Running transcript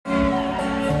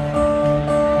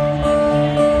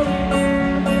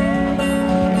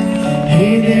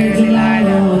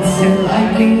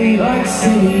York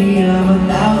City. I'm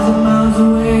 1,000 miles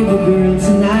away, but girl,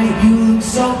 tonight you look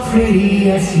so pretty,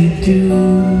 yes you do.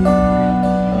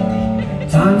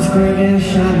 Times Square can't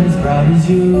shine as bright as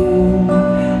you,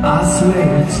 I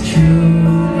swear it's true.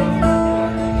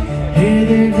 Hey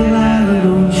there Delilah,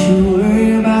 don't you worry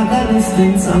about that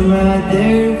distance, I'm right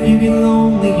there if you get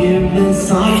lonely. Give this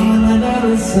song another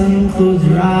listen, close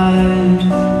your eyes.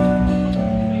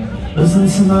 Listen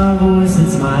to my voice,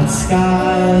 it's my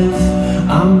disguise,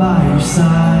 I'm by your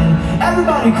side.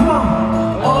 Everybody, come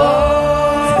on! Oh,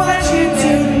 it's what you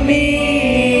do to me.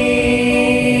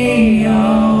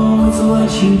 Oh, it's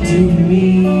what you do to me.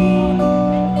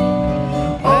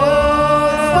 Oh,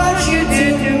 it's what you do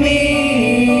to me.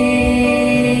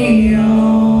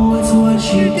 Oh, it's what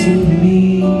you do to me.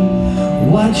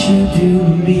 What you do to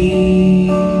me.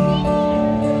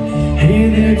 Hey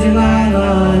there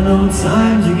Delilah, I know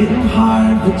times are getting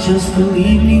hard, but just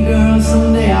believe me girl,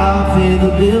 someday I'll pay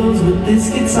the bills. With this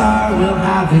guitar we'll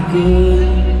have it good.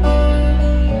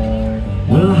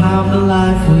 We'll have the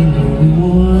life we knew we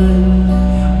would,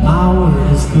 my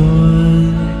word is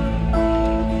good.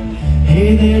 Hey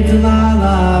there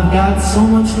Delilah, I've got so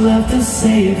much left to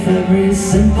say. If every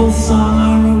simple song I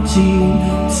wrote to you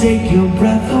take your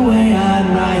breath away, I'd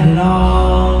write it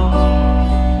all.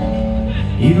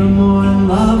 Even more in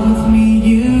love with me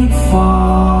you'd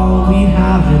fall, we'd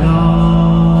have it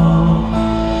all.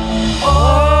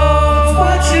 Oh, it's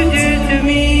what you do to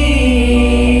me.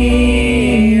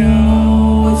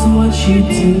 Oh, it's what you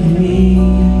do to me.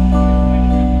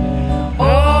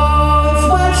 Oh, it's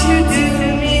what you do to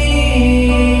me.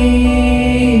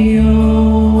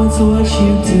 Oh, it's what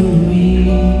you do to me.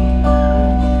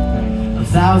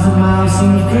 1,000 miles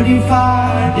seems pretty far.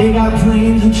 They got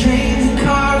planes and trains and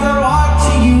cars. I'd walk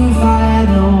to you if I had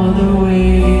no other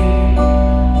way.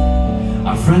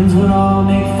 Our friends would all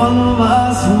make fun of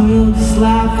us, and we'll just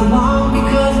laugh along,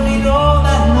 because we know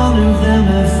that none of them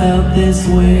have felt this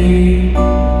way.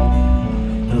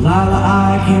 Delilah,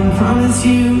 I can promise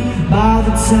you, by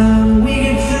the time we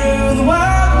get through, the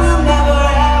world will never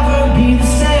ever be the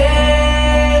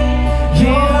same.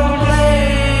 You're to blame.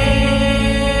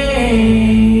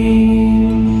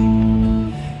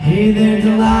 Hey there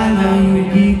Delilah,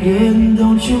 you'd be good, and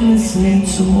don't you miss me?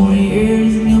 2 more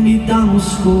years and you'll be done with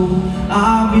school.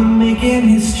 I'll be making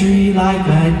history like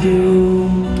I do.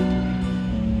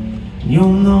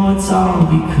 You'll know it's all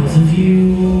because of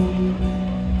you.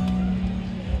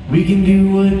 We can do